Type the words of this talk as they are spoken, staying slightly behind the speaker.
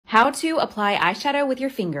How to apply eyeshadow with your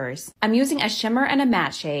fingers. I'm using a shimmer and a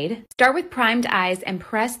matte shade. Start with primed eyes and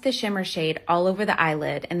press the shimmer shade all over the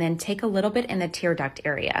eyelid and then take a little bit in the tear duct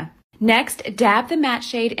area. Next, dab the matte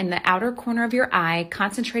shade in the outer corner of your eye,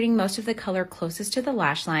 concentrating most of the color closest to the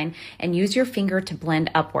lash line, and use your finger to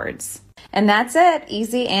blend upwards. And that's it,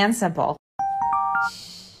 easy and simple.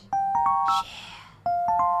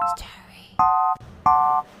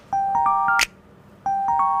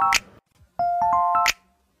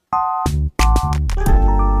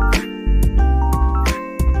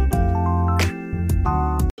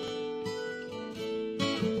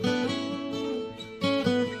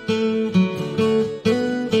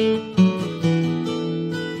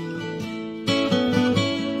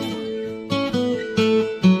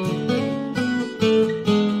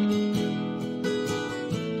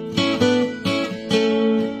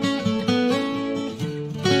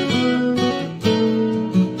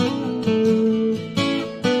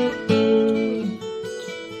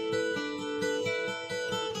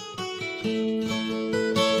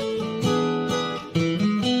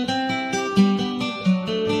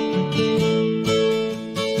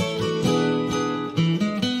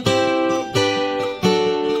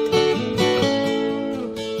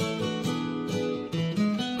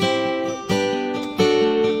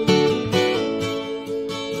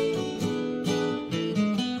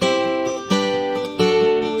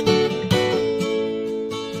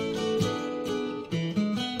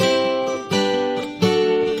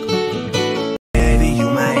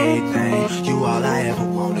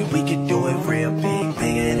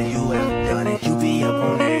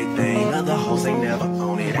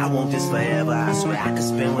 Forever, I swear I could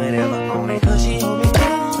spend whatever on it. Cause she hold me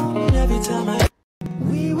down every time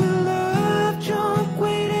we were love drunk,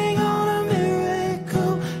 waiting on a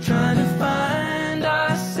miracle, trying to find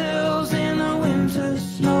ourselves in the winter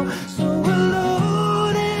snow. So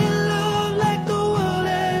alone in love, like the world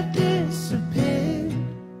had disappeared.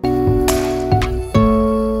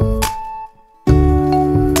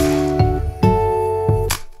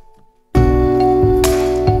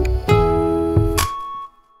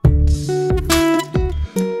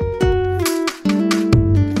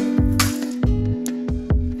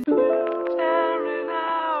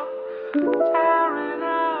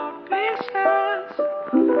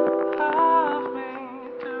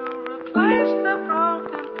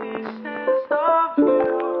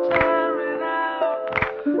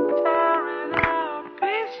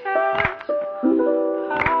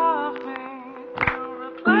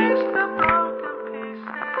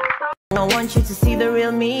 I don't want you to see the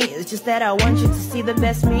real me, it's just that I want you to see the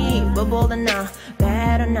best me. We're bold enough,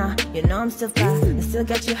 bad enough, you know I'm still fly, I still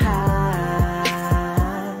got you high.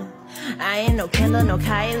 I ain't no Kendall, no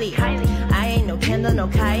Kylie, I ain't no Kendall, no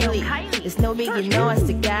Kylie. It's no biggie, no, I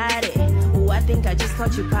still got it. Ooh, I think I just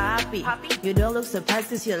caught you poppy. You don't look surprised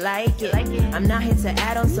cause you like it. I'm not here to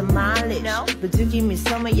add on some mileage, but do give me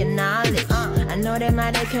some of your knowledge. I know that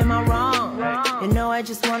might have came out wrong. You know I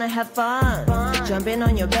just wanna have fun. Jumping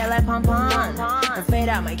on your bed like pom-pom. Afraid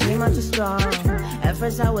I might came out too strong. At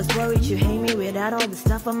first I was worried you hate me without all the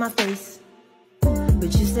stuff on my face.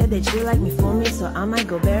 But you said that you like me for me, so I might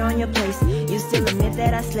go bare on your place. You still admit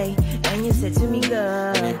that I slay, and you said to me,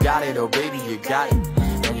 girl, when you got it, oh baby, you got it.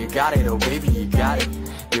 When you got it, oh baby, you got it.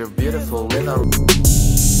 You're beautiful with a...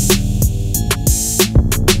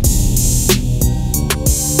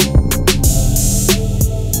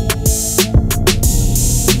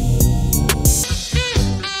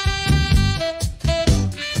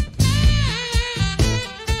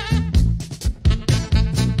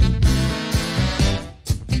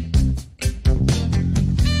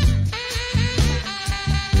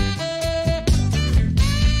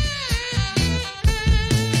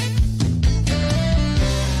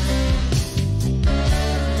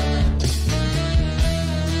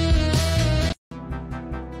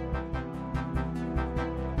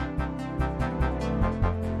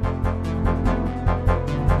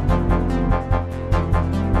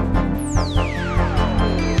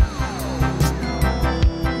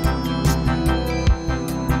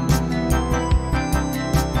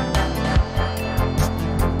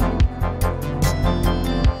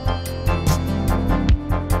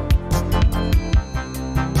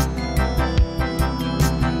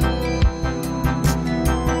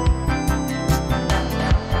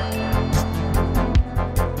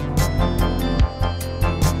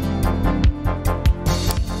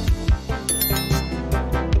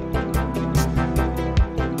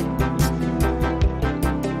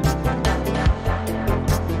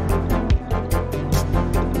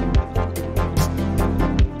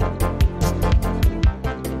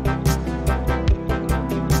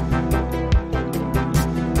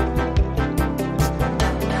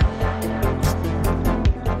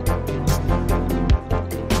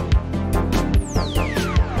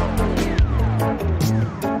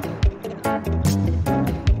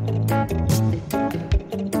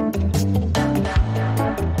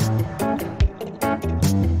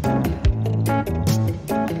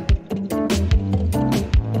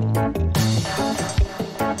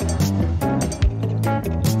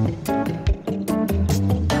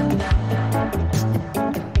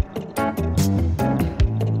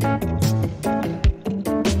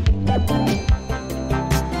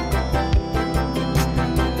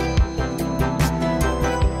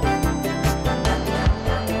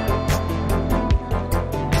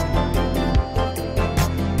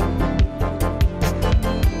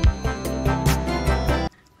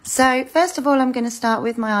 So first of all, I'm going to start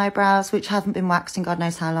with my eyebrows, which haven't been waxed in God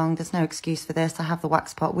knows how long. There's no excuse for this. I have the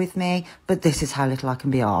wax pot with me, but this is how little I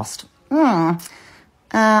can be asked. I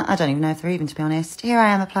don't even know if they're even, to be honest. Here I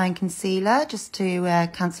am applying concealer just to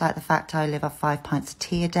cancel out the fact I live off 5 pints of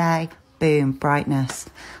tea a day. Boom, brightness.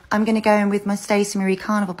 I'm going to go in with my Stacey Marie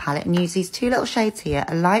Carnival palette and use these two little shades here,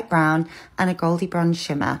 a light brown and a goldy bronze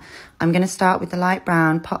shimmer. I'm going to start with the light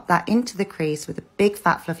brown, pop that into the crease with a big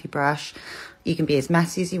fat fluffy brush. You can be as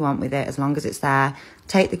messy as you want with it, as long as it's there.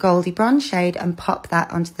 Take the goldy bronze shade and pop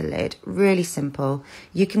that onto the lid. Really simple.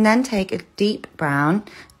 You can then take a deep brown,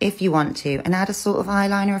 if you want to, and add a sort of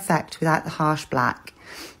eyeliner effect without the harsh black.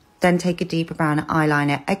 Then take a deeper brown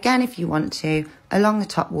eyeliner, again if you want to, along the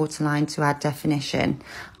top waterline to add definition.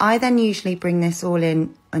 I then usually bring this all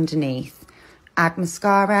in underneath. Add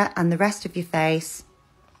mascara and the rest of your face.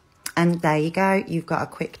 And there you go. You've got a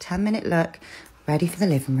quick 10-minute look, ready for the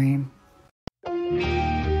living room.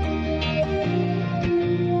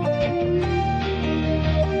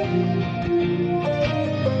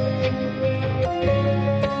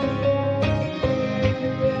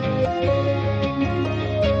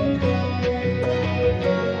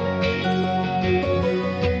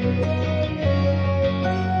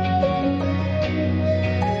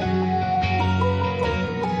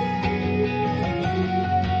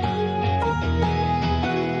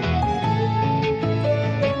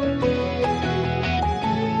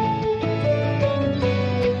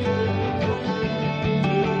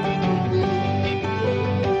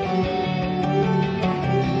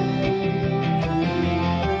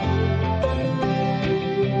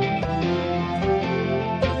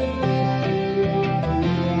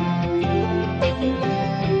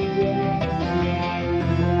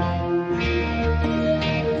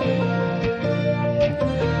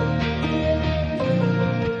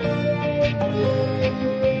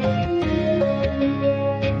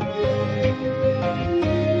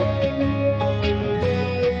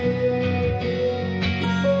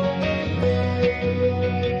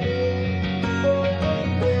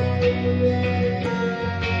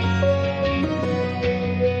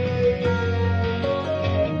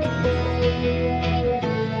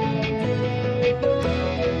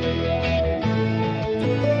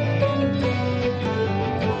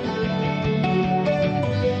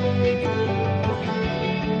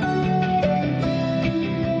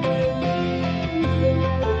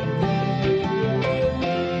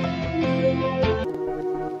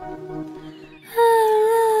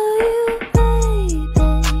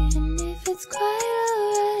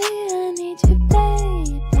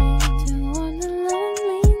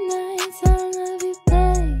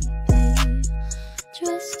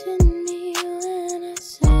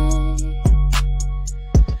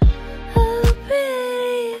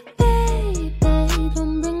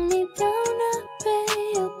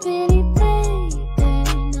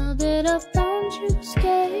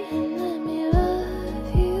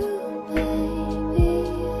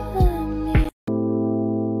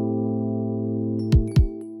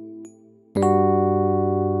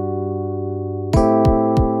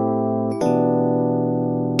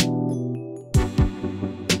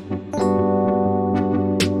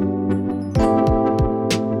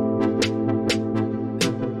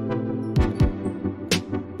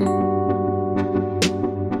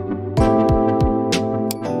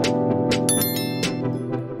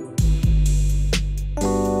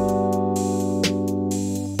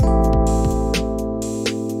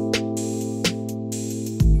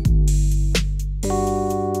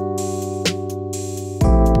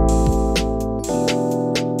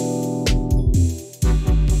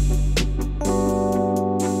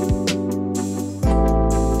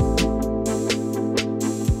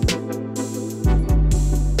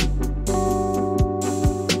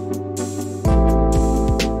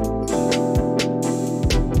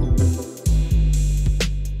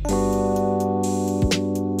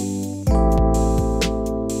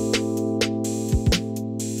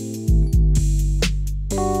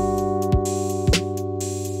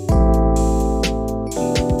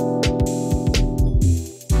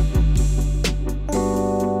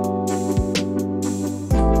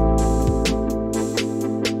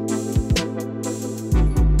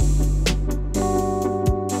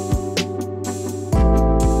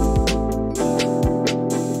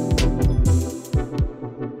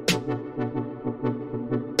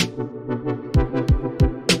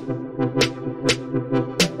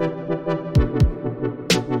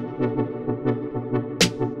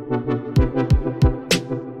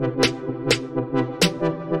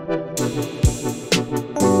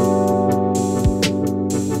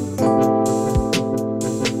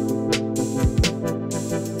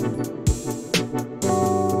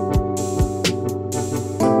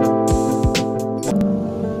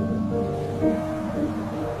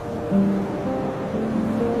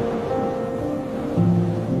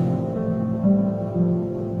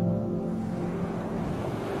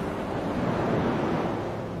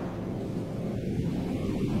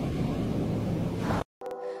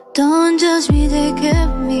 take care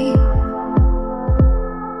of me.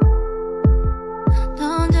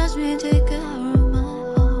 Don't judge me, take care of my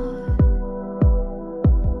heart.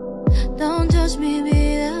 Don't judge me, be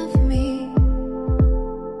there for me.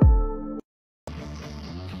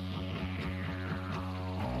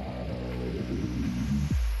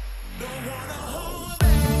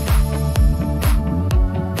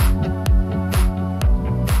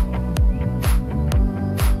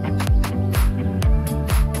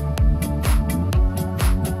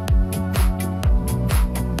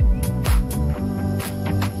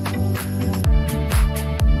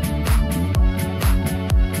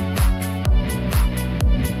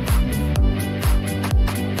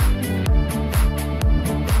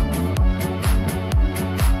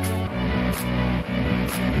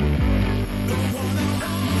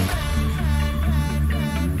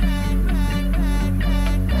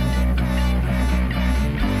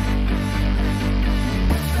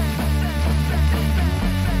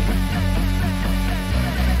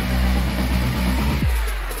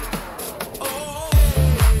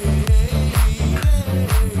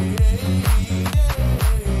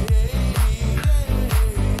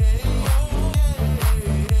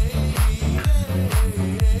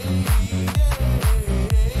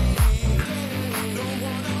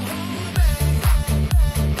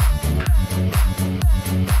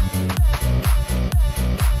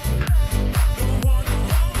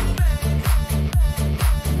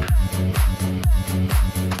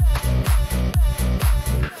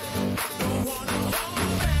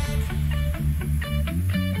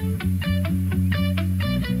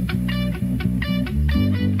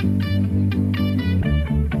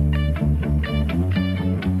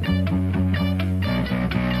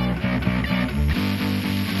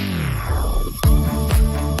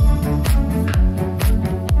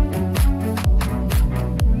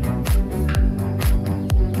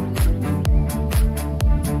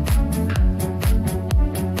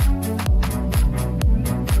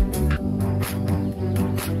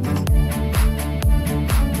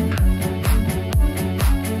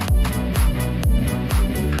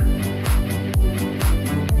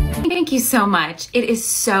 Thank you so much. It is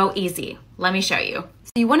so easy. Let me show you.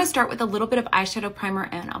 So you want to start with a little bit of eyeshadow primer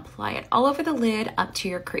and apply it all over the lid up to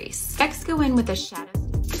your crease. Next, go in with a shadow.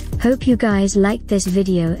 Hope you guys liked this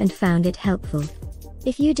video and found it helpful.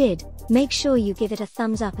 If you did, make sure you give it a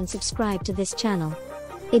thumbs up and subscribe to this channel.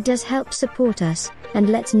 It does help support us, and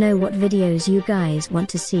let's know what videos you guys want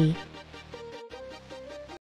to see.